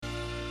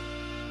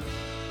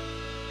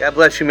God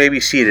bless you, may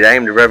be seated. I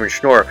am the Reverend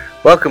Schnorr.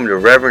 Welcome to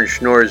Reverend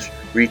Schnorr's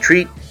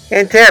Retreat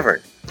and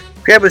Tavern.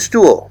 Grab a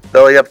stool,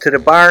 belly up to the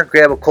bar,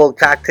 grab a cold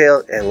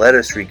cocktail, and let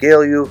us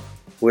regale you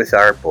with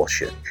our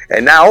bullshit.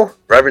 And now,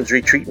 Reverend's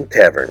Retreat and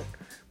Tavern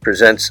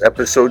presents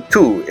episode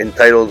 2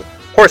 entitled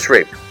Horse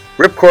Rape,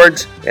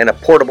 Ripcords, and a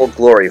Portable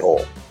Glory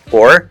Hole,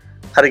 or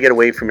How to Get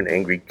Away from an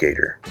Angry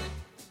Gator.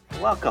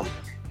 Welcome.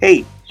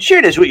 Hey,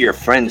 share this with your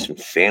friends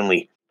and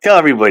family. Tell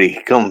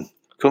everybody, come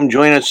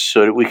join us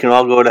so that we can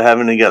all go to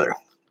heaven together,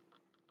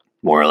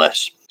 more or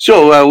less.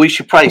 So we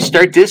should probably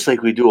start this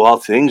like we do all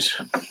things.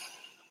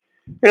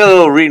 A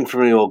little reading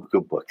from the old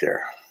good book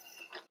there.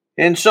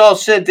 And Saul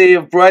said they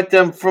have brought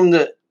them from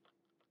the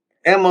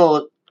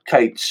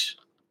Amalekites,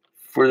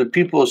 for the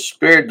people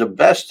spared the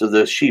best of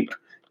the sheep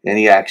and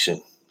the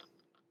oxen.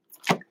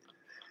 I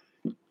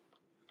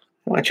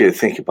want you to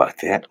think about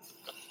that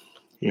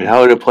and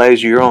how it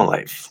applies to your own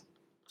life.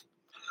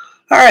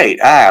 All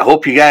right, I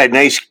hope you got a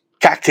nice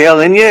cocktail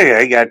in you.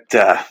 I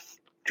got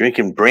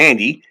drinking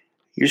brandy.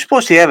 You're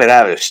supposed to have it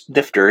out of a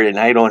snifter, and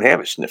I don't have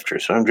a snifter,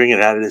 so I'm drinking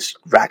it out of this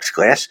rocks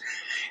glass.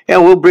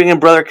 And we'll bring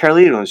in Brother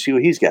Carlito and see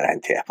what he's got on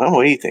tap.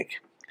 What do you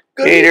think?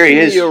 Good hey, there he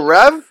is. You,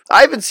 Rev.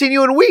 I haven't seen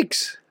you in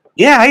weeks.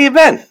 Yeah, how you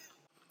been?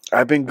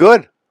 I've been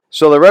good.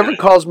 So the Reverend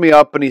calls me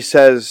up and he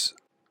says,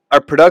 our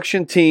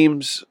production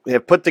teams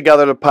have put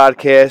together the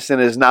podcast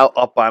and is now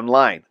up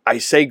online. I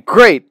say,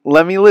 great,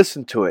 let me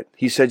listen to it.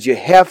 He says, you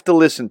have to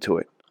listen to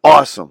it.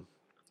 Awesome.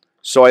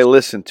 So I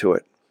listened to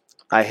it.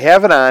 I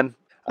have it on.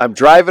 I'm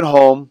driving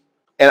home.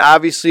 And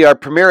obviously our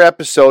premiere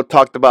episode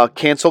talked about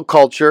cancel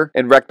culture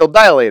and rectal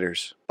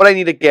dilators. But I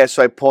need a gas,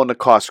 so I pull into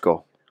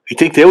Costco. You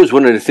think that was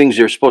one of the things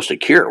they were supposed to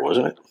cure,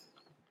 wasn't it?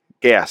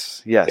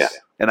 Gas, yes. Yeah.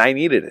 And I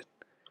needed it.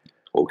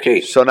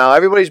 Okay. So now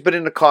everybody's been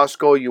into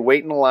Costco. You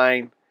wait in the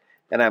line.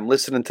 And I'm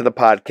listening to the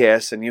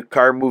podcast, and your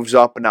car moves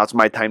up, and now it's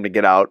my time to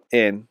get out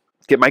and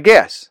get my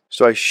gas.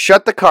 So I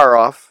shut the car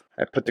off.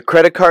 I put the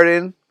credit card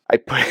in. I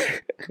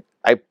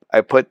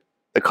put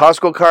the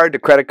Costco card, the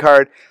credit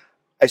card.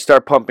 I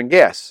start pumping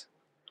gas.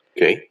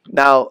 Okay.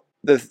 Now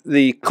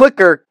the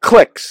clicker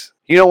clicks.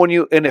 You know when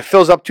and it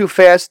fills up too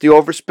fast, the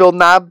overspill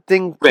knob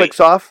thing clicks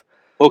off.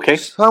 Okay.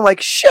 So I'm like,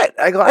 shit.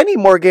 I go, I need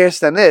more gas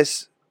than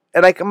this.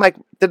 And I'm like,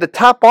 did the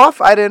top off?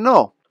 I didn't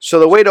know. So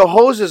the way the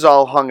hose is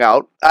all hung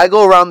out, I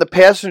go around the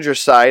passenger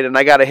side and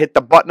I got to hit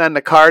the button on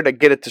the car to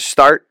get it to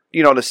start,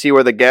 to see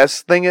where the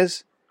gas thing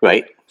is.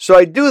 Right. So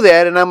I do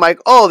that and I'm like,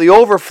 oh, the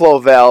overflow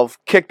valve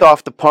kicked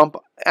off the pump.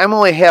 I'm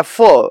only half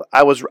full.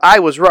 I was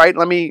right.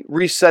 Let me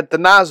reset the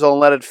nozzle and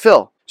let it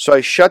fill. So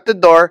I shut the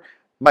door.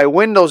 My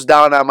window's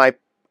down on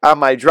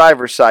my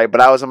driver's side,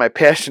 but I was on my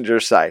passenger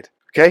side.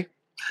 Okay?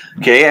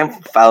 Okay, I'm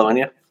following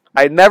you.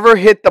 I never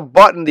hit the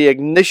button, the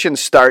ignition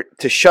start,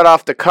 to shut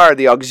off the car.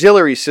 The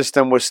auxiliary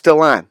system was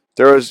still on.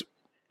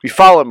 You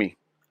follow me?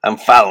 I'm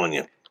following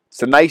you.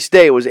 It's a nice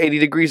day. It was 80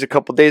 degrees a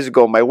couple days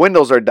ago. My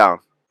windows are down.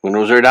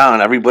 Windows are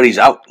down. Everybody's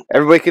out.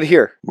 Everybody could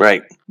hear.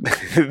 Right.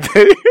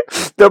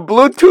 The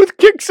Bluetooth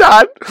kicks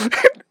on,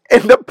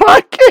 and the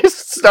podcast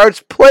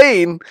starts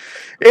playing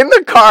in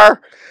the car,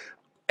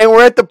 and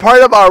we're at the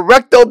part of our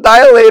rectal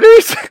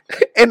dilators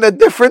in the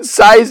different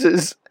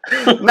sizes.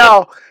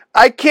 Now,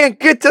 I can't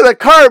get to the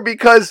car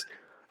because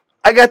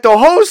I got the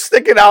hose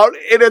sticking out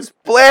and it's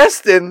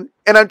blasting,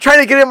 and I'm trying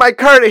to get in my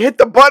car to hit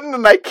the button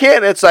and I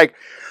can't. It's like,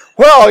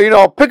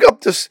 well, pick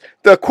up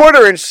the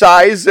quarter-inch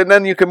size and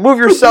then you can move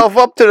yourself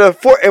up to the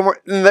 4.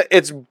 And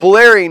it's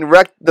blaring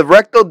the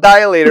rectal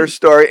dilator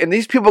story, and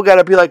these people got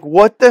to be like,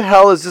 what the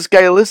hell is this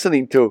guy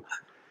listening to?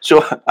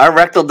 So our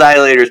Rectal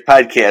Dilators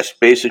podcast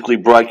basically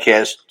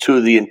broadcasts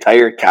to the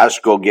entire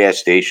Costco gas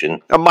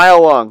station. A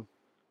mile long.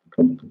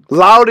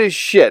 Loud as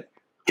shit.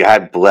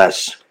 God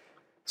bless.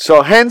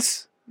 So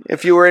hence,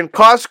 if you were in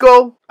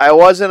Costco, I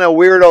wasn't a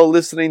weirdo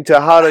listening to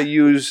how to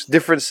use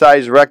different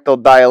size rectal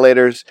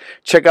dilators.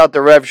 Check out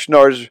the Rev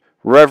Schnorr's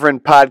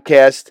Reverend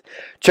podcast.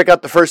 Check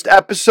out the first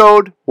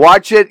episode.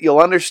 Watch it. You'll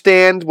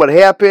understand what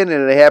happened,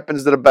 and it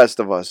happens to the best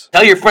of us.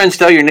 Tell your friends,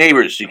 tell your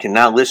neighbors. You can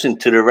now listen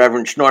to the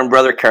Reverend Schnorr and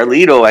Brother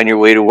Carlito on your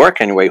way to work,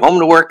 on your way home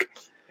to work,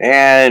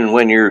 and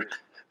when you're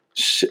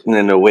sitting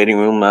in the waiting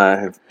room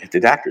at the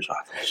doctor's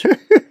office.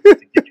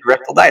 Get your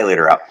rectal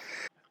dilator out.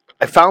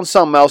 I found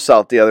something else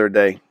out the other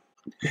day.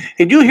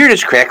 Hey, do you hear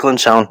this crackling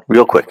sound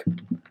real quick?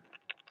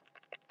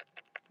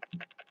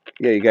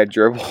 Yeah, you got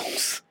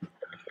gerbils.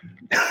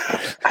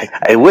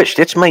 I wish.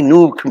 That's my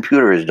new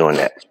computer is doing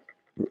that.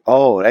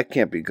 Oh, that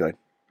can't be good.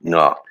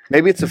 No.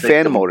 Maybe it's a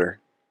fan motor.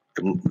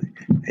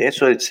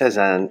 That's what it says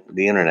on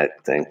the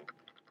internet thing.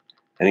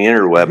 On the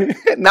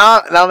interweb.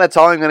 Now that's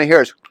all I'm going to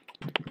hear is...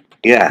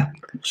 Yeah,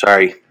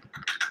 sorry.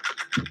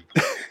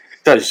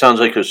 It sounds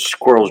like a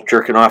squirrel's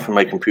jerking off in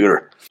my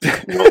computer.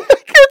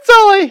 That's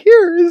all I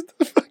hear is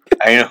the fucking...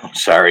 I know,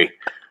 sorry.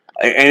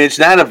 And it's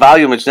not a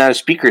volume, it's not a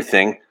speaker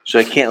thing, so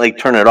I can't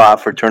turn it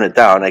off or turn it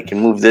down. I can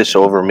move this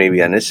over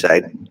maybe on this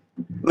side.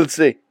 Let's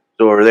see.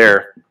 So over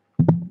there.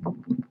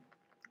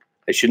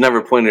 I should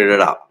never pointed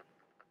it out.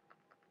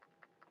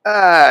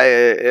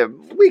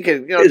 We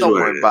could, don't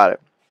worry about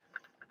it.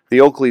 The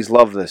Oakleys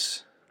love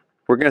this.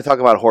 We're going to talk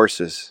about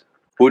horses.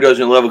 Who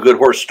doesn't love a good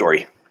horse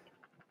story?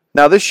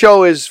 Now, this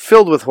show is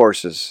filled with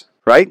horses,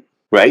 right?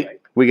 Right?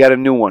 We got a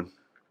new one.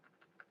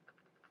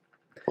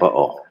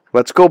 Uh-oh.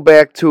 Let's go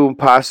back to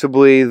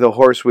possibly the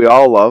horse we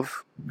all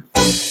love.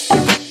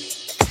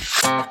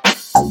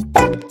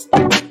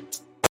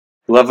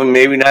 Love him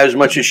maybe not as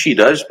much as she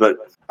does, but...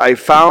 I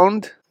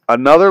found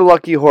another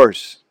lucky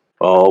horse.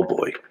 Oh,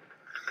 boy.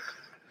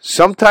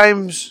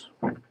 Sometimes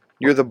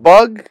you're the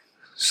bug,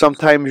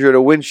 sometimes you're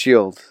the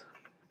windshield.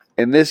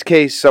 In this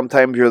case,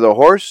 sometimes you're the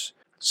horse,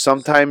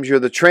 sometimes you're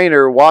the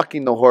trainer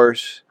walking the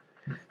horse.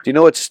 Do you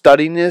know what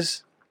studying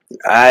is?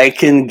 I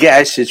can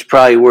guess it's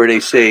probably where they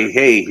say,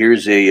 hey,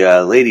 here's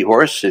a lady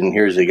horse and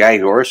here's a guy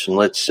horse, and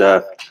let's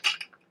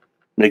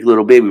make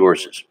little baby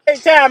horses. Hey,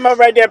 time up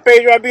right there,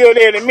 Pedro. I'll be over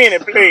there in a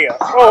minute, player.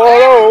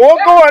 Oh,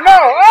 what's going on?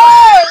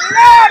 Oh,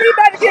 Lord, he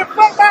about to get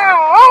fucked by a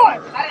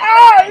horse.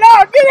 Oh,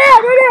 Lord, get out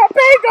of there,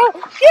 Pedro.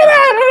 Get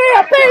out of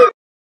there,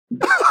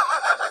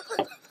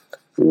 Pedro.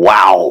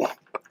 Wow.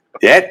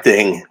 That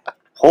thing,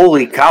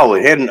 holy cow,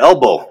 it had an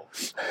elbow.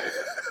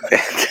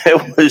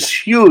 That was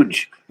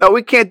huge. No,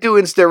 we can't do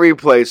instant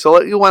replay,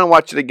 so you want to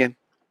watch it again.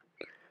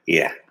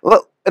 Yeah.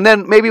 Well, and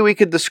then maybe we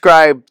could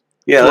describe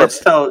Yeah, let's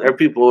tell our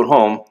people at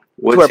home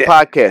to our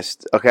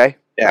podcast, okay?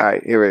 Yeah. All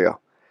right, here we go.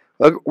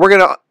 Look, we're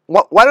going to...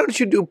 Why don't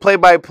you do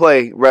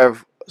play-by-play,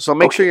 Rev? So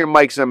make sure your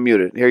mic's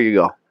unmuted. Here you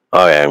go.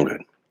 Oh, yeah, I'm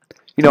good.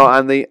 You know,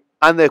 on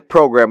the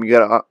program, you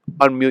got to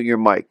unmute your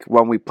mic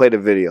when we play the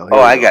video. Here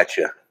I got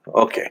you.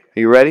 Okay. Are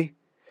you ready?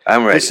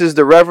 I'm ready. This is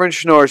the Reverend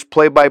Schnorr's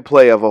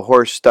play-by-play of a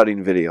horse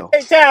studying video.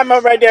 Hey, time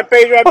up right there,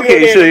 Pedro. I'll be over Okay,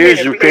 there so in a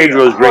here's minute,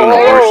 Pedro's player. bringing the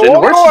horse in. The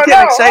horse is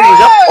getting excited. He's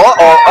up.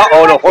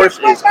 The horse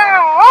is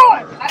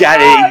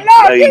got a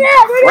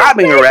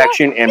throbbing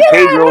erection, and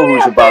Pedro,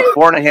 who's about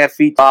 4.5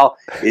 feet tall,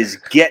 is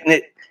getting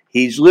it.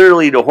 He's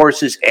literally the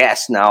horse's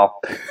ass now,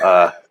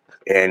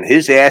 and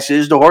his ass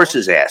is the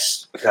horse's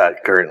ass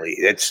currently.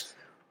 It's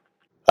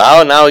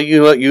now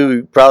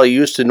you probably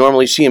used to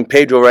normally seeing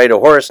Pedro ride a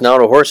horse. Now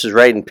the horse is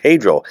riding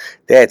Pedro.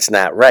 That's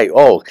not right.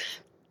 Oh,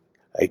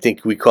 I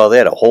think we call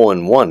that a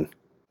hole-in-one.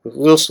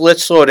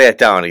 Let's slow that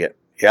down again.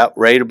 Yep,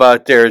 right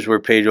about there is where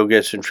Pedro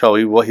gets in trouble.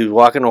 He was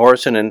walking the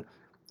horse and then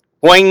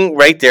boing,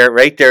 right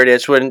there.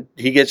 That's when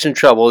he gets in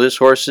trouble. This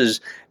horse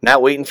is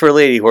not waiting for a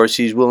lady horse.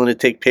 He's willing to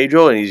take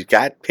Pedro, and he's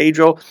got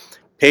Pedro.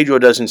 Pedro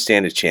doesn't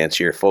stand a chance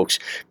here, folks.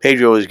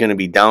 Pedro is going to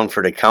be down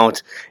for the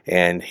count,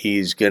 and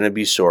he's going to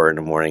be sore in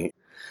the morning.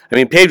 I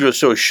mean, Pedro's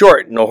so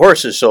short, and the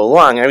horse is so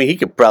long. I mean, he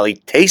could probably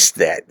taste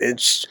that.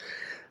 It's,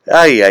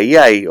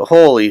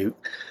 holy.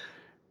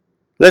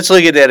 Let's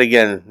look at that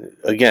again,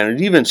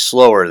 even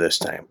slower this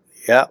time.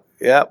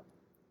 Yep.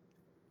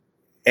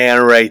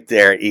 And right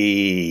there,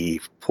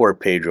 poor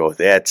Pedro.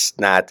 That's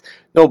not,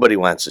 nobody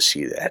wants to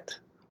see that.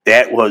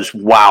 That was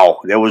wow.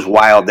 That was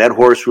wild. That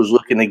horse was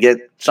looking to get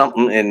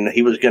something, and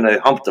he was going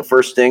to hump the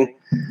first thing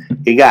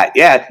he got.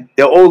 Yeah,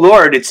 oh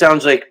Lord, it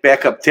sounds like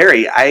Backup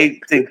Terry. I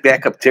think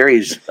Backup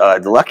Terry's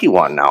the lucky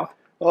one now.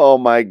 Oh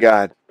my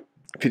God.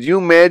 Could you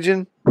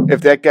imagine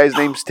if that guy's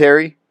name's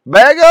Terry?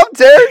 Bag up,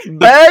 Terry!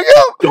 Bag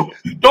up!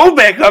 Don't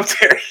back up,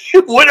 Terry.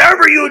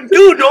 Whatever you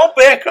do, don't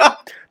back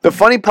up. The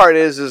funny part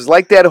is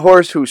like that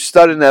horse who's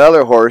studying that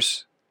other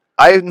horse.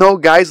 I know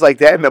guys like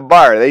that in the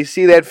bar. They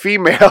see that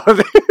female.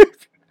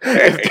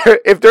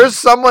 If there's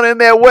someone in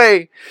the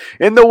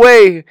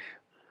way,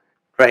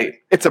 right,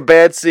 it's a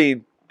bad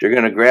scene. They're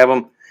going to grab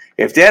him.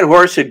 If that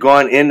horse had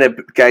gone in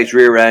the guy's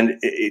rear end,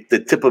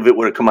 the tip of it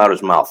would have come out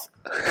his mouth.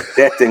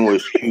 That thing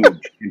was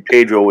huge, and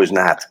Pedro was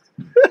not.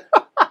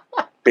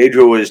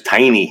 Pedro was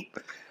tiny.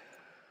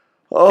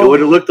 Oh. It would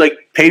have looked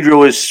like Pedro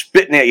was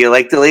spitting at you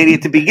like the lady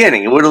at the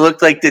beginning. It would have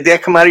looked like, did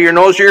that come out of your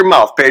nose or your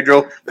mouth,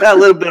 Pedro? A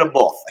little bit of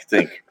both, I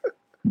think.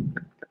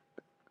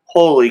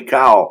 Holy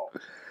cow.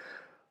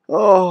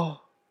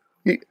 Oh.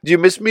 Do you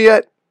miss me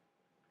yet?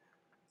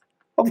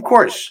 Of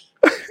course.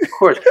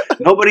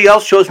 Nobody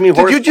else shows me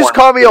horse. Did you just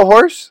porn. call me a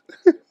horse?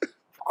 Of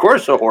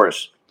course a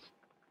horse.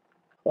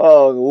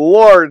 Oh,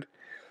 Lord.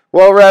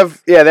 Well,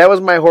 Rev, yeah, that was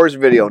my horse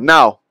video.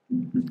 Now,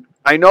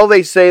 I know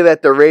they say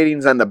that the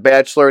ratings on The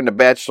Bachelor and The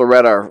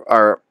Bachelorette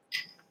are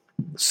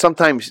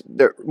sometimes,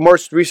 they're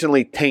most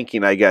recently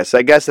tanking, I guess.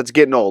 I guess that's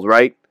getting old,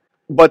 right?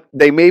 But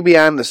they may be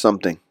on to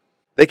something.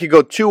 They could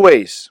go two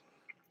ways.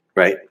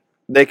 Right.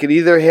 They could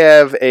either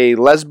have a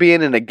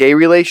lesbian and a gay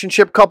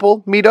relationship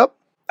couple meet up.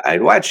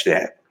 I'd watch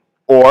that.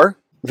 Or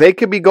they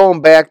could be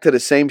going back to the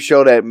same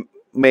show that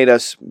made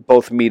us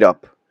both meet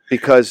up.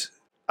 Because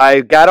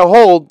our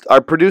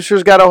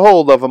producers got a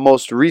hold of a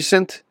most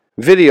recent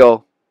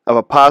video of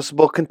a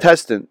possible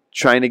contestant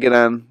trying to get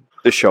on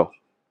the show.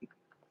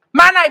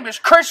 My name is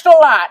Crystal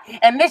Light,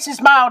 and this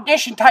is my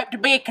audition tape to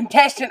be a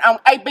contestant on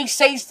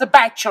ABC's The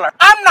Bachelor.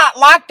 I'm not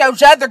like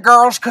those other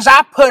girls because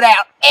I put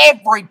out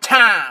every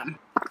time.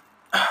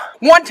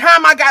 One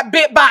time I got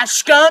bit by a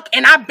skunk,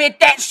 and I bit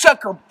that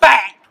sucker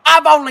back.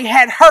 I've only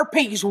had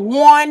herpes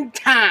one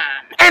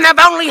time, and I've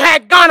only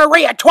had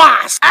gonorrhea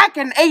twice. I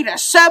can eat a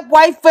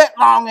Subway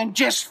footlong in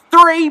just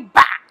 3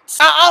 bites.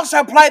 I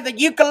also play the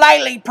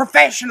ukulele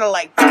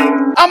professionally.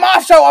 I'm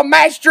also a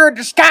master of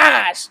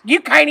disguise. You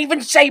can't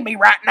even see me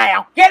right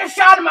now. Get a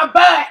shot of my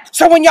butt.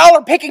 So when y'all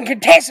are picking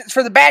contestants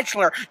for The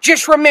Bachelor,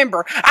 just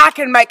remember, I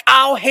can make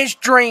all his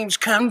dreams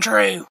come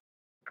true.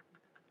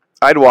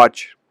 I'd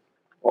watch.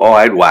 Oh,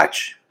 I'd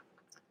watch.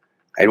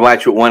 I'd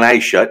watch with one eye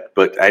shut,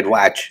 but I'd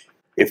watch.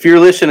 If you're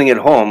listening at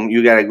home,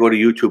 you got to go to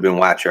YouTube and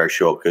watch our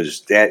show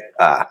because that,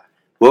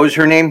 what was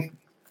her name?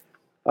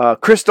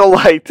 Crystal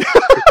Light.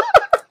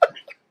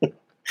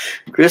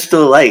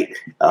 Crystal Light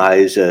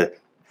is a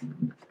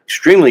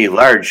extremely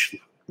large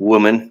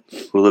woman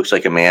who looks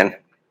like a man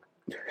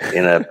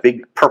in a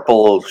big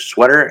purple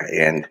sweater.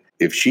 And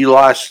if she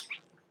lost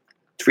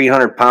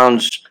 300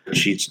 pounds,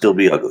 she'd still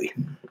be ugly.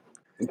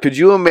 Could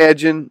you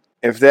imagine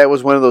if that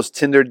was one of those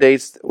Tinder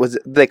dates?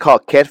 They call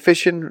it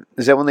catfishing?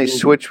 Is that when they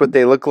switch what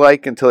they look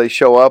like until they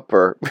show up?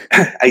 Or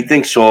I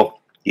think so.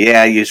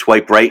 Yeah, you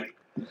swipe right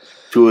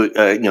to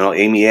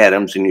Amy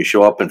Adams, and you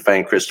show up and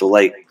find Crystal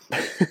Light.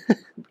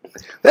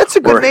 That's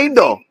a good name,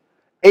 though.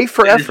 A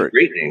for effort. A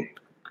great name.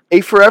 A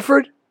for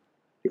effort?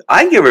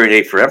 I give her an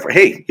A for effort.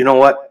 Hey, you know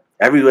what?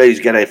 Everybody's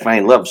got to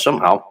find love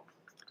somehow.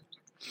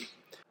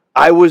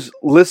 I was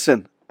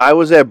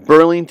at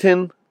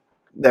Burlington,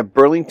 that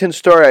Burlington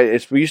store.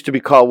 It used to be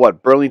called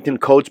what? Burlington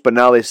Coats, but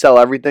now they sell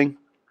everything.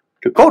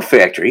 The coat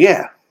factory,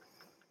 yeah.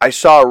 I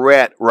saw a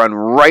rat run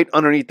right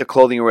underneath the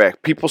clothing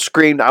rack. People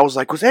screamed. I was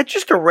like, was that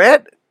just a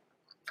rat?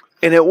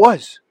 And it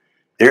was.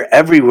 They're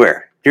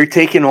everywhere. They're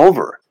taking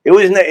over.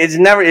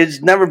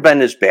 It's never been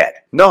this bad.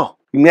 No.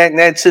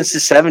 Not since the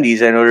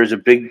 70s. I know there's a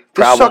big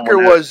problem. The sucker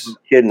was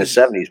a kid in the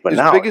 70s, but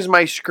now as big as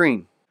my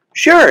screen.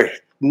 Sure,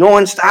 no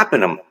one's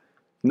stopping them.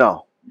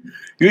 No.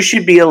 You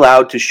should be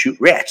allowed to shoot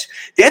rats.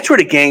 That's where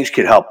the gangs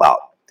could help out.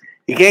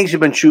 The gangs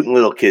have been shooting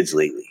little kids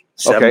lately.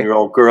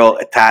 7-year-old girl,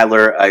 a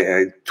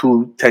toddler,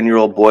 2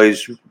 10-year-old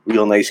boys,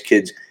 real nice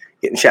kids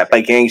getting shot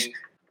by gangs.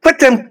 Put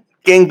them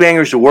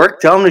gangbangers to work.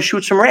 Tell them to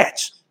shoot some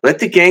rats. Let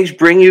the gangs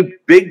bring you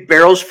big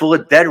barrels full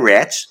of dead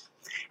rats,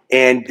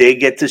 and they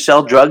get to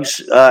sell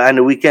drugs on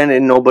the weekend,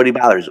 and nobody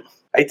bothers them.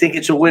 I think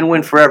it's a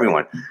win-win for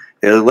everyone.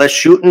 Less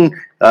shooting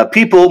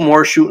people,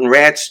 more shooting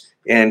rats,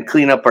 and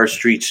clean up our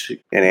streets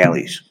and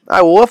alleys.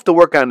 I will have to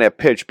work on that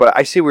pitch, but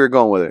I see where you're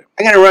going with it.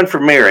 I'm going to run for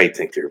mayor, I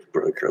think, there,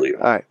 Brother Curly.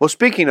 All right. Well,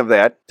 speaking of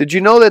that, did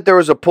you know that there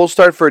was a pull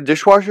start for a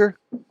dishwasher?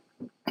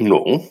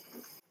 No.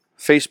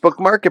 Facebook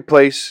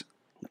Marketplace.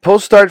 Pull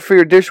start for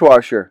your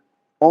dishwasher.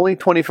 Only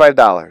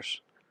 $25.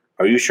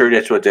 Are you sure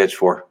that's what that's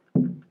for?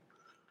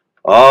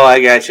 Oh, I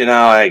got you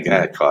now. I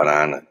got caught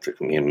on. It took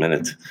me a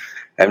minute.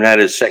 I'm not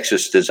as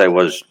sexist as I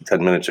was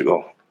 10 minutes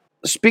ago.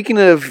 Speaking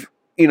of,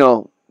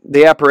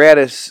 the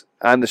apparatus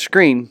on the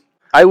screen,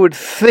 I would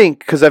think,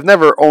 because I've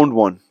never owned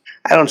one.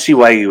 I don't see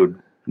why you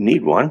would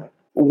need one.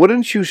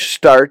 Wouldn't you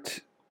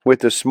start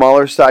with the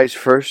smaller size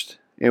first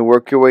and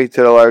work your way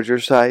to the larger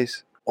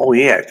size? Oh,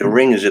 yeah. The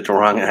ring is at the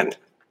wrong end.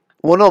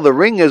 Well, no, the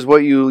ring is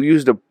what you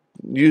use the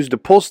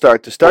pull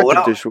start to start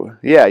the dishwasher.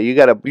 Yeah, you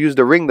got to use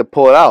the ring to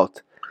pull it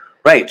out.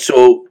 Right.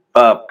 So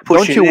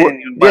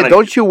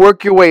don't you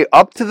work your way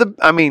up to the?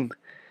 I mean,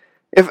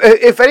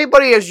 if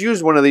anybody has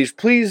used one of these,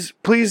 please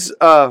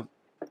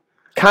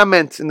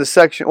comment in the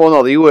section. Well,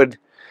 no, you would.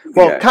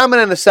 Well, yeah.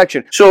 Comment in the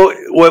section. So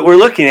what we're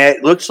looking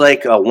at looks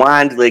like a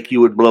wand, like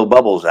you would blow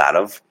bubbles out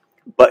of,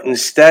 but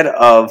instead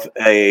of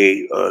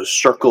a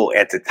circle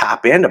at the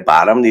top and the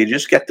bottom, you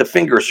just get the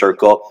finger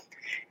circle,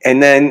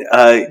 and then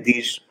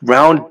these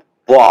round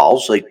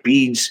balls, like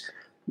beads,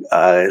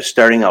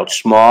 starting out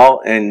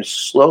small and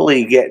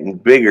slowly getting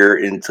bigger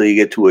until you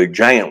get to a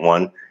giant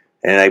one.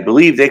 And I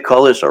believe they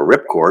call this a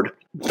ripcord.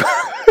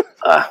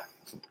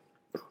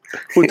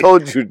 Who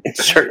told you? In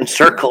certain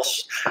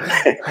circles.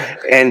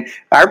 And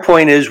our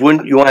point is,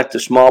 wouldn't you want the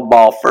small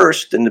ball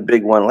first and the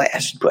big one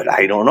last? But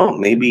I don't know.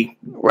 Maybe.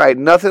 Right.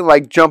 Nothing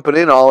like jumping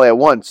in all at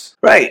once.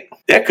 Right.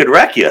 That could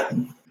wreck you.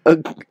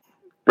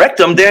 Wrecked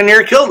them, damn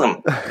near killed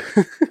them.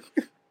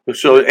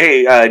 So,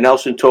 hey,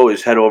 Nelson Toe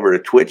is head over to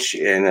Twitch,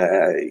 and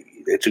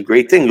it's a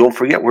great thing. Don't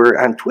forget, we're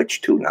on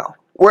Twitch, too, now.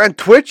 We're on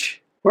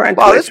Twitch? We're on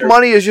Twitch. Wow, this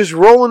money is just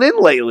rolling in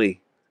lately.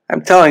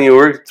 I'm telling you,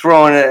 we're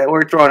throwing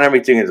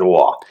everything at the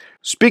wall.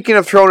 Speaking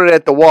of throwing it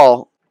at the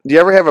wall, do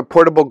you ever have a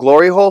portable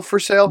glory hole for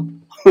sale?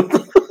 Is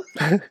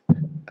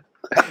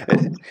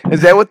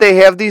that what they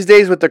have these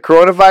days with the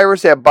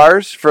coronavirus at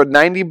bars? For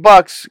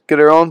 $90, get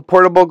their own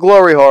portable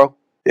glory hole.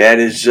 That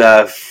is,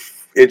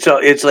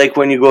 it's like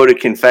when you go to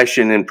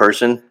confession in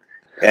person,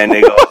 and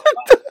they go,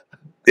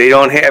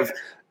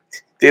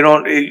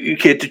 you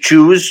get to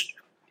choose.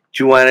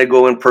 Do you want to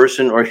go in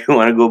person or you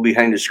want to go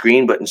behind the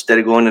screen? But instead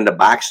of going in the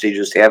box, they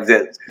just have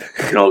that,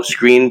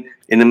 screen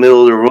in the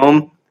middle of the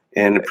room,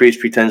 and the priest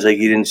pretends like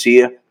he didn't see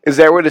you. Is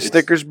that where the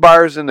Snickers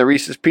bars and the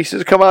Reese's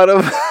Pieces come out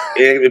of?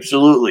 Yeah,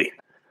 absolutely.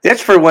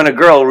 That's for when a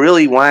girl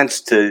really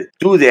wants to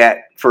do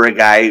that for a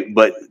guy,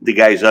 but the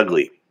guy's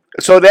ugly.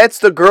 So that's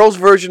the girl's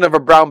version of a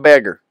brown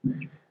bagger.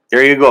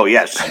 There you go.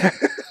 Yes,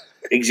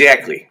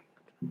 exactly.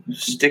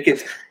 Stick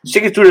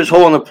it through this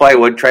hole in the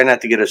plywood. Try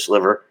not to get a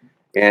sliver.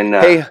 And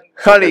hey,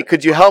 honey,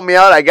 could you help me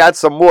out? I got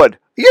some wood.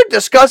 You're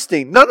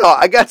disgusting. No,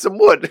 I got some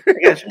wood. I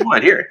got some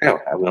wood here. No,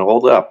 I'm going to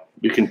hold it up.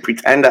 You can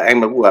pretend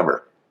I'm a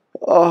whoever.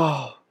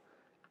 Oh,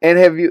 and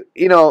have you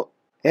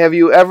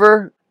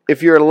ever,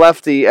 if you're a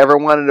lefty, ever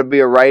wanted to be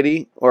a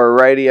righty, or a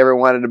righty ever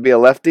wanted to be a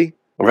lefty?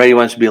 A righty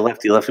wants to be a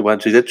lefty, lefty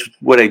wants to. That's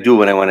what I do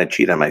when I want to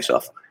cheat on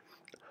myself.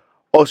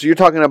 Oh, so you're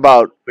talking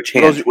about Which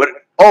hands?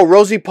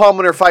 Rosie Palm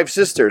and her 5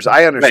 sisters.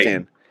 I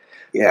understand.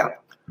 Right. Yeah.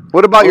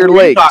 What about your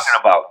What are you legs? talking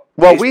about?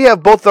 Well, we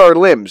have both our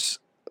limbs,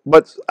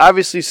 but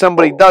obviously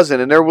somebody doesn't,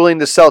 and they're willing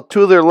to sell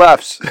 2 of their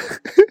lefts.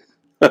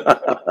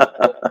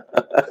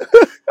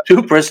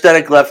 2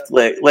 prosthetic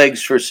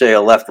legs for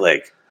sale, left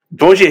leg.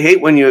 Don't you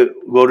hate when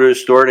you go to the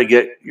store to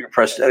get your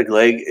prosthetic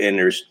leg and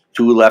there's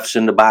 2 lefts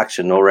in the box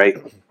and no right?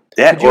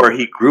 That or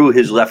he grew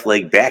his left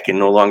leg back and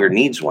no longer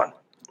needs one.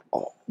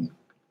 Oh.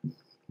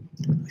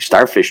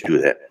 Starfish do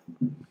that.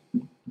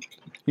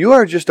 You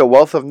are just a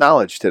wealth of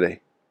knowledge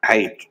today.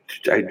 I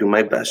do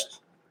my best.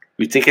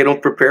 You think I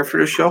don't prepare for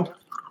the show?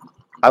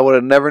 I would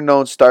have never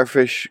known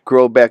starfish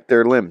grow back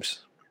their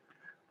limbs.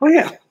 Oh,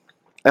 yeah.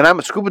 And I'm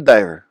a scuba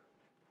diver.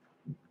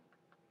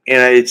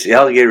 And it's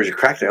alligators or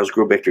crocodiles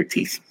grow back their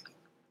teeth.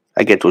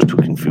 I get those 2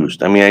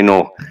 confused. I mean, I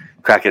know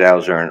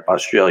crocodiles are in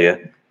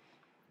Australia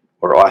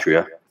or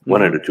Austria,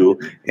 one of the 2,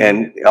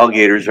 and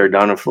alligators are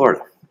down in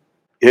Florida.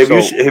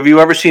 Have you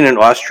ever seen an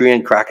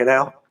Austrian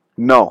crocodile?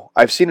 No.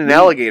 I've seen an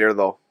alligator,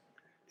 though.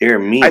 They're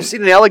mean. I've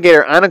seen an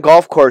alligator on a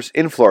golf course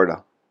in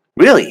Florida.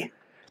 Really?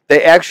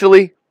 They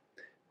actually,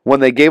 when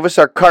they gave us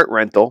our cart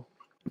rental,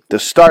 the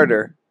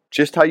starter,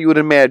 just how you would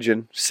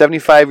imagine,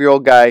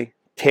 75-year-old guy,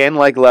 tan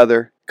like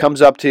leather,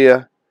 comes up to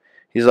you.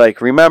 He's like,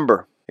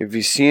 remember, if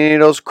you see any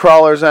of those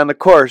crawlers on the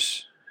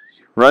course,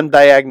 run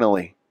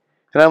diagonally.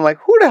 And I'm like,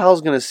 who the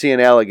hell's going to see an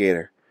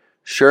alligator?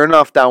 Sure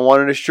enough, down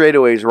one of the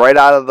straightaways, right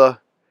out of the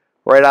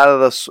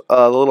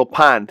little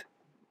pond,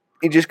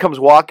 he just comes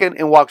walking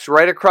and walks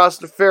right across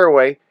the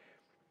fairway,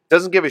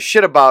 doesn't give a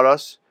shit about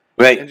us,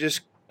 right, and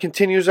just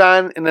continues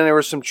on. And then there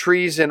were some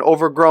trees and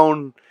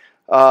overgrown,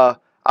 out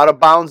of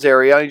bounds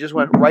area. And he just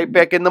went right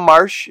back in the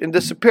marsh and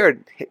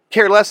disappeared.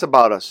 Care less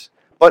about us.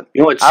 But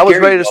I was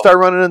ready to start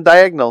running in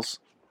diagonals.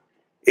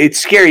 It's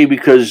scary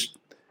because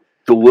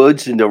the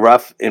woods and the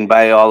rough and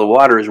by all the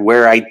water is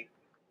where I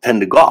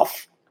tend to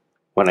golf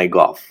when I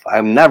golf.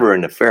 I'm never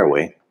in the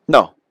fairway.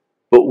 No.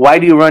 But why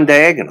do you run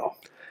diagonal?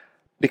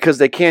 Because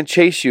they can't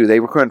chase you. They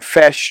run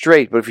fast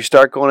straight. But if you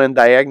start going in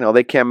diagonal,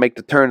 they can't make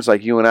the turns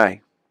like you and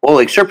I. Oh,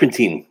 like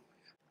serpentine.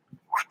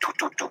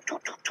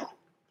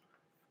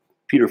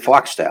 Peter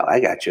Falk style. I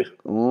got you.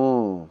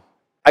 Ooh.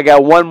 I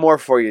got one more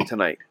for you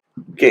tonight.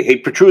 Okay.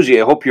 Hey,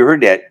 Petruzzi, I hope you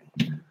heard that.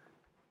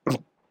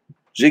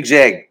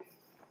 Zigzag.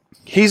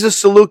 He's a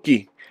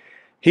Saluki.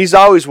 He's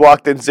always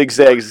walked in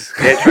zigzags.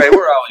 That's right.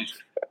 We're always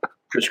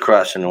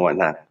crisscrossing and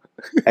whatnot.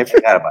 I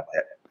forgot about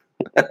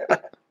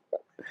that.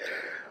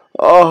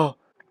 Oh,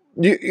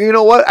 you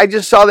know what? I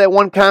just saw that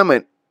one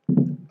comment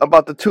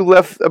about the 2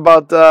 left,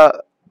 about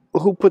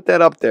who put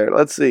that up there?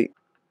 Let's see.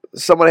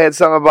 Someone had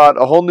something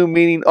about a whole new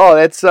meaning. Oh,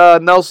 that's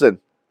Nelson.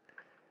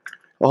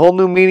 A whole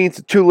new meaning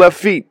to 2 left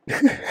feet.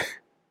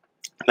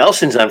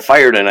 Nelson's on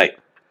fire tonight.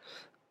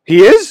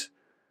 He is?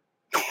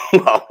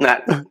 Well,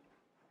 not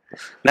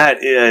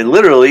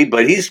literally,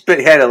 but he's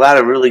had a lot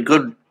of really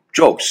good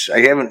jokes. I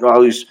haven't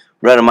always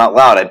read them out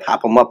loud. I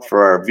pop them up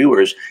for our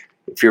viewers.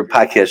 If you're a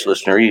podcast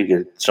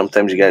listener,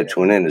 sometimes you got to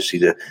tune in to see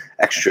the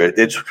extra.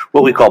 It's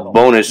what we call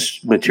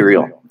bonus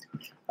material.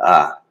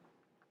 But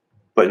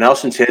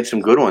Nelson's had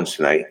some good ones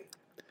tonight.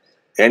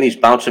 And he's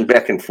bouncing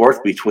back and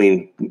forth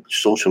between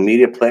social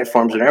media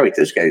platforms and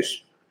everything. This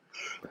guy's.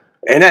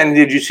 And then,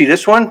 did you see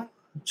this one?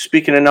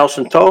 Speaking of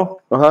Nelson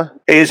Toe. Uh-huh.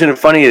 Hey, isn't it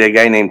funny that a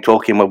guy named Toe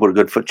came up with a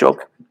good foot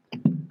joke?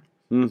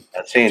 Not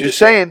saying. Just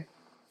saying.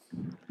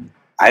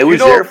 I was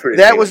there for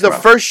that was the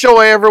first show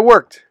I ever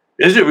worked.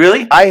 Is it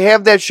really? I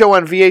have that show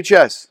on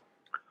VHS.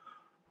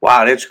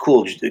 Wow, that's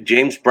cool.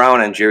 James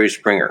Brown and Jerry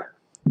Springer.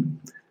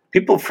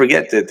 People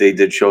forget that they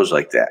did shows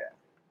like that.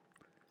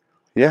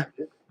 Yeah.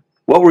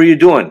 What were you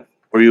doing?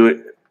 Were you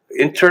an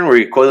intern? Were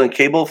you coiling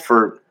cable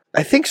for?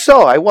 I think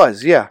so. I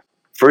was, yeah.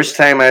 First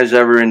time I was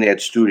ever in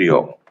that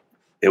studio,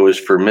 it was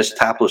for Miss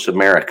Topless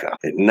America.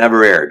 It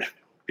never aired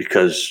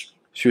because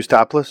she was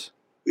topless.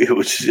 It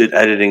was an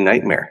editing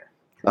nightmare.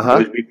 Uh-huh. It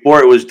was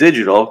before it was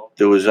digital.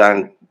 It was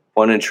on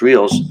 1-inch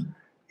reels.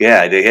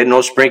 Yeah, they had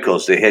no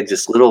sprinkles. They had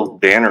just little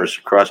banners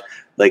across,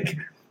 like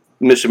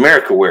Miss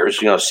America wears,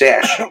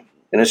 sash.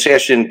 And the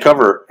sash didn't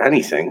cover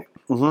anything,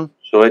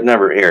 so it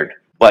never aired.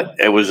 But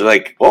it was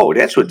like, oh,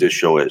 that's what this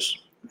show is.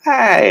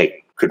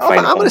 I could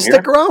find. I'm going to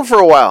stick around for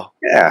a while.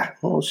 Yeah,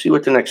 we'll see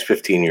what the next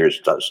 15 years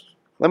does.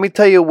 Let me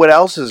tell you what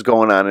else is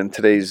going on in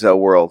today's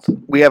world.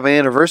 We have an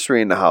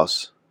anniversary in the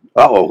house.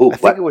 Oh, I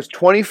think it was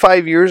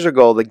 25 years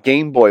ago the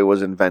Game Boy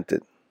was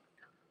invented.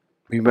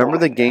 Remember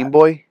the Game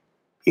Boy?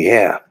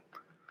 Yeah.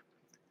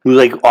 It was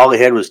like all they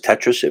had was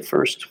Tetris at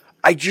first.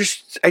 I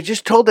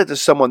just told that to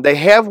someone. They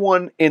have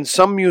one in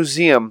some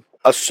museum.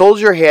 A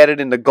soldier had it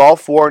in the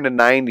Gulf War in the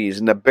 90s,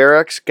 and the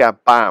barracks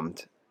got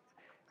bombed.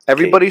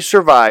 Everybody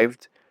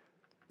survived.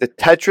 The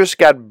Tetris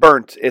got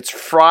burnt. It's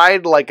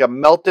fried like a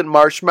melted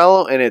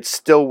marshmallow, and it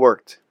still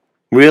worked.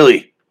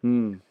 Really?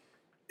 Hmm.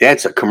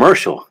 That's a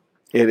commercial.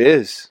 It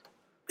is.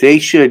 They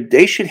should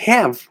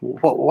have.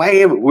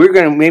 Why?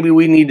 Maybe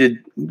we need to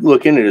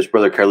look into this,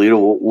 Brother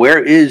Carlito.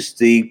 Where is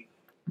the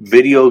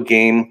video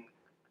game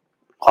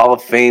Hall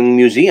of Fame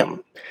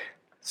museum?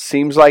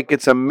 Seems like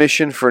it's a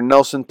mission for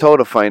Nelson Toe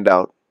to find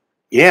out.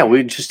 Yeah,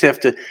 we just have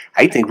to.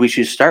 I think we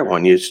should start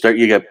one. You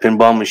got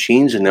pinball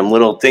machines and them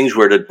little things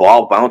where the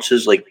ball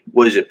bounces, like,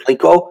 what is it,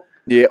 Plinko?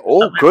 Yeah.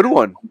 Oh, good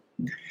one.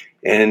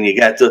 And you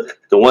got the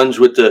ones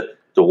with the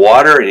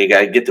water, and you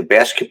got to get the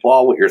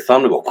basketball with your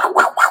thumb to go, wow,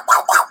 wow, wow,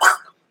 wow, wow, wow,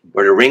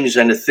 or the rings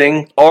on the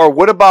thing. Or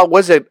what about,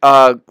 was it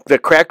the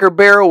Cracker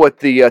Barrel with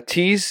the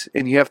T's,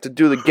 and you have to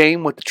do the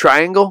game with the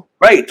triangle?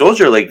 Right, those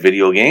are like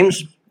video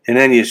games. And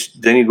then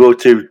you go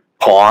to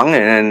Pong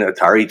and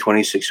Atari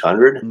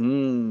 2600.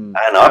 And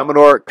up.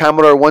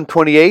 Commodore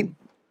 128.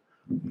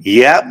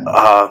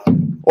 Yeah.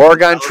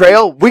 Oregon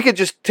Trail. We could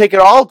just take it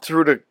all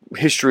through the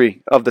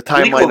history of the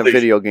timeline of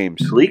video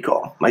games.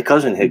 Coleco. My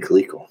cousin had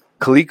Coleco.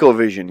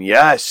 ColecoVision,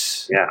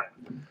 yes. Yeah.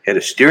 Had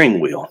a steering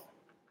wheel.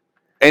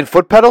 And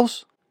foot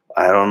pedals?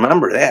 I don't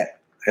remember that.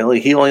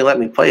 He only let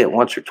me play it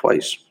once or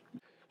twice.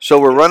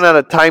 So we're running out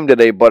of time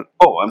today, but...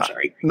 Oh, I'm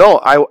sorry. No,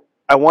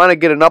 I want to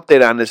get an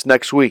update on this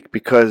next week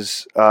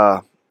because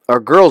our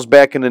girl's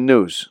back in the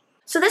news.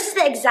 So this is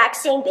the exact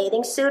same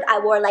bathing suit I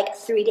wore like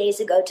 3 days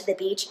ago to the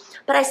beach,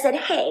 but I said,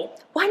 hey,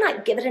 why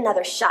not give it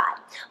another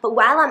shot? But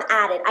while I'm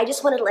at it, I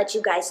just wanted to let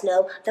you guys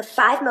know the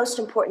 5 most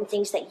important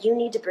things that you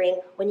need to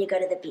bring when you go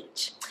to the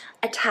beach.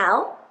 A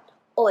towel,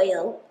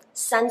 oil,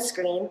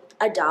 sunscreen,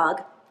 a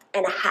dog,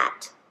 and a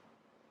hat.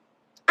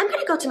 I'm going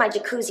to go to my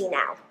jacuzzi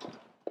now.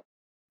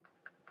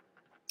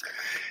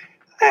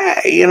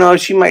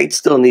 She might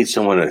still need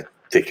someone to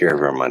take care of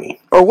her money.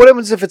 Or what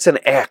happens if it's an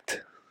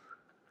act?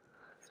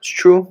 It's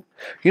true.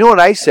 You know what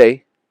I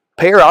say?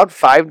 Pay her out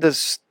 $5 to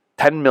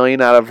 $10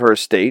 million out of her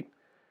estate.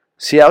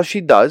 See how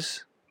she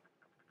does.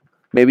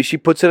 Maybe she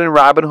puts it in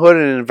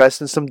Robinhood and invests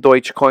in some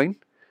Dogecoin.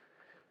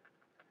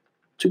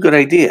 It's a good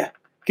idea.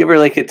 Give her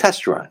like a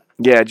test run.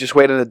 Yeah, just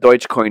wait on the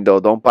Dogecoin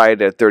though. Don't buy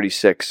it at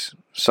 36.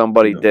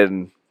 Somebody did,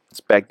 and it's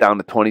back down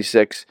to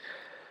 26.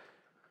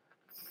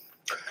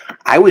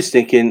 I was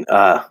thinking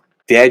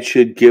Dad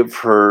should give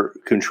her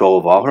control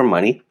of all her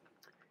money.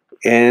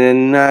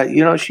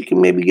 And, she can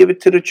maybe give it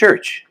to the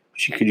church.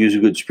 She could use a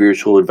good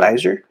spiritual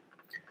advisor.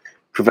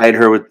 Provide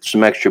her with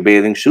some extra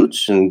bathing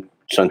suits and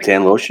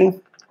suntan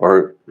lotion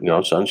or,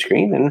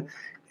 sunscreen.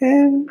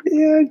 And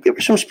give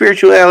her some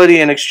spirituality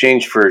in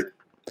exchange for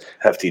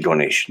hefty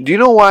donation. Do you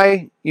know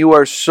why you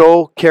are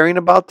so caring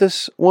about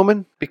this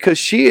woman? Because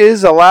she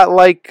is a lot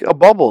like a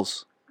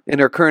Bubbles in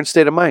her current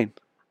state of mind.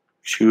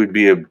 She would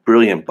be a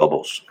brilliant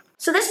Bubbles.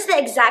 So this is the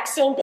exact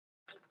same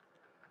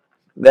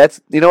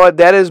You know what?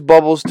 That is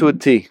Bubbles to a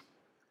T.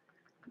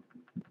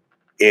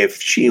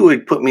 If she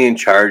would put me in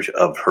charge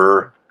of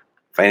her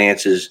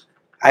finances,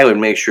 I would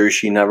make sure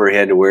she never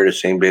had to wear the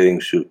same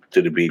bathing suit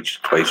to the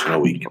beach twice in a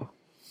week.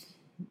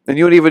 And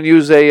you would even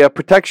use a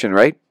protection,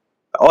 right?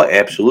 Oh,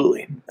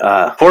 absolutely.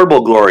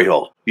 Portable glory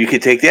hole. You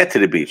could take that to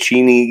the beach.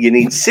 You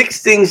need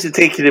 6 things to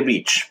take to the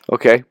beach.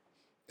 Okay.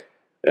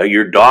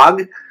 Your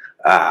dog,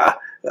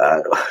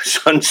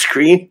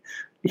 sunscreen,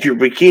 your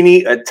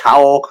bikini, a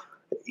towel,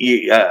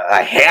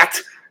 a hat,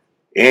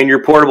 and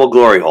your portable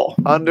glory hole.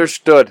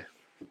 Understood.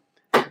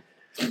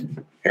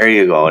 There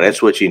you go.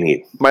 That's what you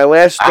need. My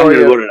last story. I'm going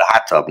to go to the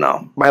hot tub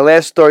now. My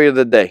last story of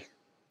the day.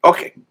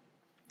 Okay.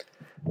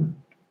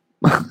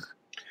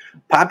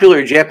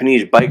 Popular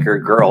Japanese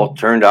biker girl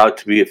turned out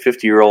to be a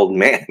 50-year-old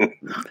man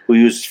who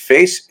used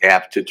Face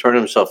app to turn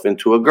himself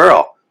into a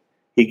girl.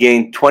 He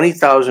gained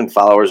 20,000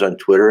 followers on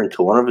Twitter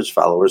until one of his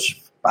followers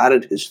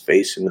spotted his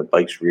face in the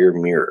bike's rear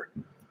mirror.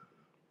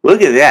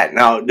 Look at that.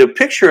 Now, the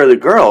picture of the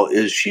girl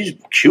she's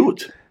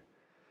cute.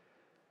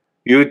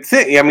 You would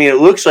think, it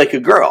looks like a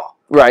girl.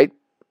 Right.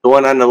 The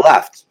one on the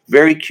left.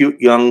 Very cute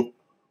young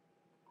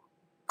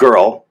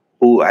girl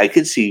who I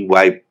could see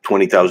why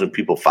 20,000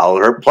 people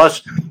followed her.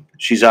 Plus,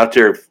 she's out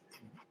there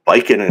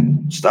biking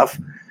and stuff.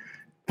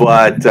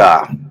 But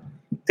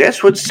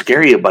that's what's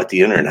scary about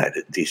the internet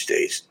these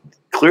days.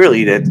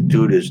 Clearly, that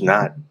dude is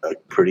not a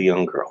pretty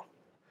young girl.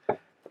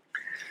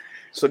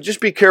 So just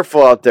be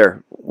careful out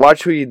there.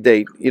 Watch who you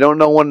date. You don't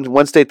know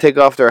once they take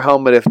off their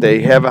helmet if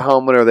they have a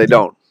helmet or they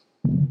don't.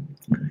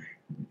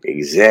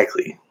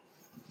 Exactly.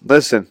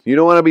 Listen, you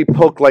don't want to be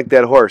poked like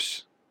that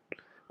horse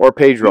or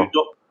Pedro.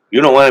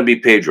 You don't want to be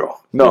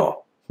Pedro.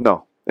 No.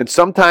 And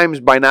sometimes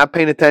by not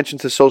paying attention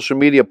to social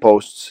media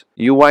posts,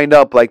 you wind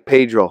up like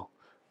Pedro.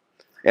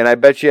 And I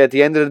bet you at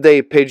the end of the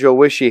day, Pedro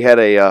wish he had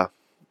a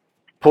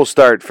pull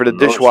start for the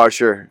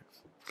dishwasher.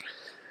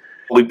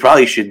 We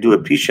probably should do a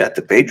peace shot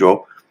to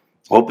Pedro.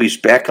 Hope he's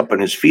back up on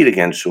his feet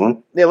again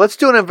soon. Yeah, let's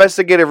do an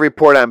investigative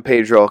report on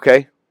Pedro,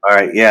 okay? All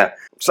right, yeah.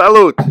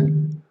 Salute.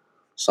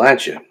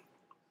 Sláinte.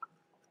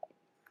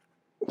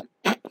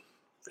 Are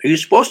you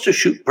supposed to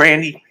shoot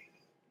Brandy?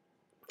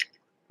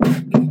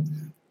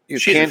 You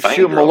She's can't a fine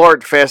shoot girl.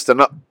 Malort fast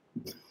enough.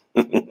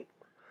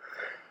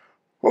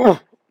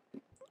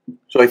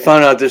 So I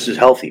found out this is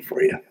healthy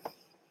for you.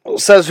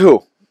 Says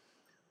who?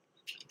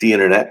 The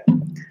internet.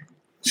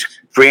 It's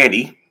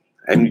Brandy.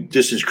 And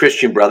this is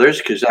Christian Brothers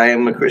because I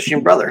am a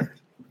Christian brother.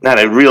 Not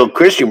a real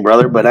Christian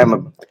brother, but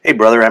hey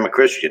brother, I'm a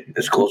Christian.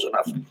 It's close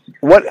enough.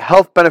 What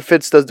health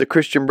benefits does the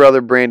Christian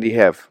Brother brandy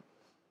have?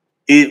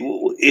 It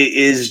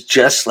is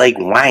just like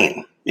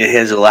wine. It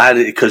has a lot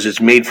of, because it's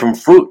made from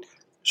fruit.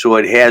 So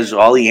it has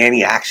all the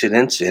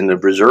antioxidants and the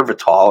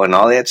resveratrol and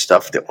all that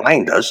stuff that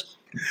wine does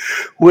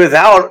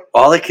without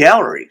all the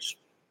calories.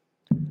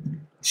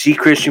 See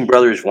Christian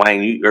Brothers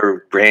wine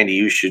or brandy,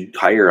 you should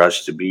hire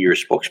us to be your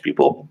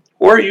spokespeople.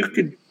 Or you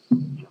could,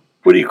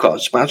 what do you call it,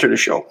 sponsor the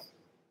show.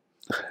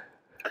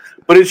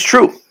 But it's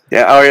true.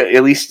 Yeah, or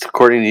at least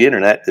according to the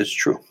internet, it's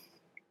true.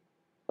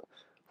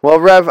 Well,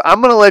 Rev,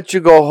 I'm going to let you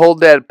go hold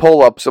that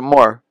pole up some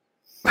more.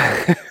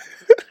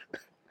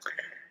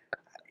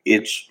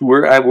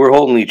 We're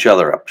holding each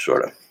other up,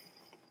 sort of,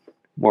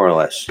 more or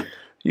less.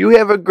 You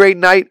have a great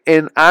night,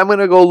 and I'm going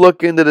to go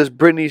look into this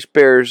Britney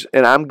Spears,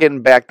 and I'm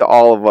getting back to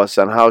all of us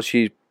on how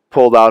she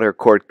pulled out her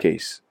court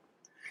case.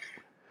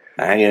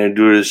 I'm going to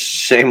do the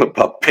same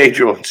about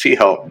Pedro and see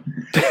how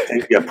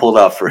things got pulled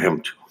out for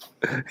him, too.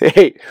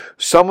 Hey,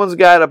 someone's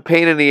got a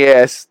pain in the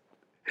ass,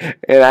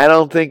 and I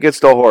don't think it's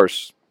the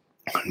horse.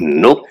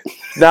 Nope.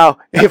 Now,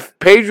 if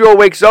Pedro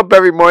wakes up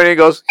every morning and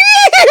goes,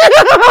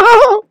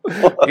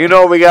 you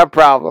know we got a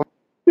problem.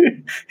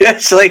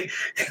 It's like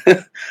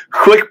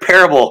quick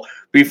parable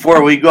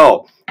before we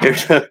go.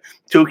 There's a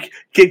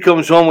kid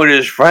comes home with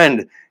his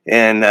friend,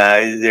 and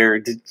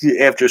they're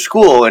after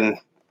school, and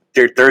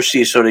they're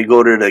thirsty, so they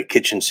go to the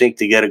kitchen sink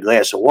to get a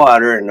glass of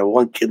water. And the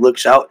one kid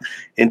looks out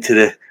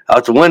the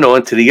window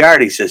into the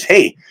yard. He says,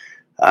 "Hey,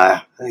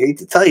 I hate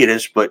to tell you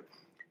this, but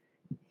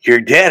your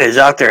dad is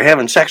out there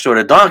having sex with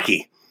a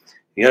donkey."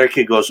 The other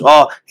kid goes,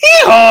 "Oh, he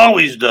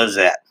always does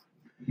that."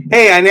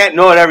 Hey, on that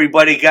note,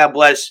 everybody, God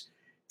bless.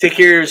 Take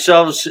care of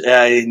yourselves.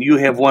 You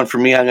have one for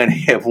me. I'm going to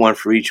have one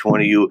for each one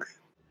of you.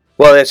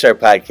 Well, that's our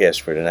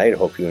podcast for tonight. I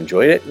hope you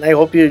enjoyed it, and I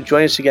hope you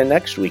join us again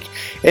next week.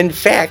 In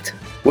fact,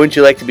 wouldn't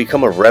you like to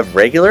become a Rev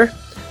regular?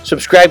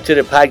 Subscribe to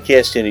the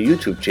podcast and the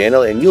YouTube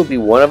channel, and you'll be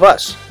one of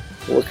us.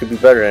 Well, what could be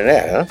better than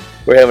that, huh?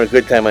 We're having a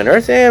good time on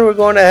Earth, and we're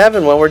going to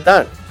heaven when we're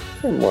done,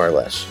 more or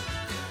less.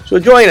 So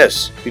join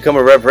us, become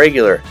a Rev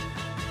regular,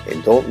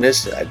 and don't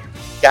miss a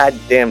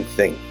goddamn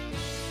thing.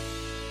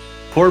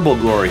 Portable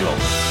Glory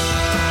Hole.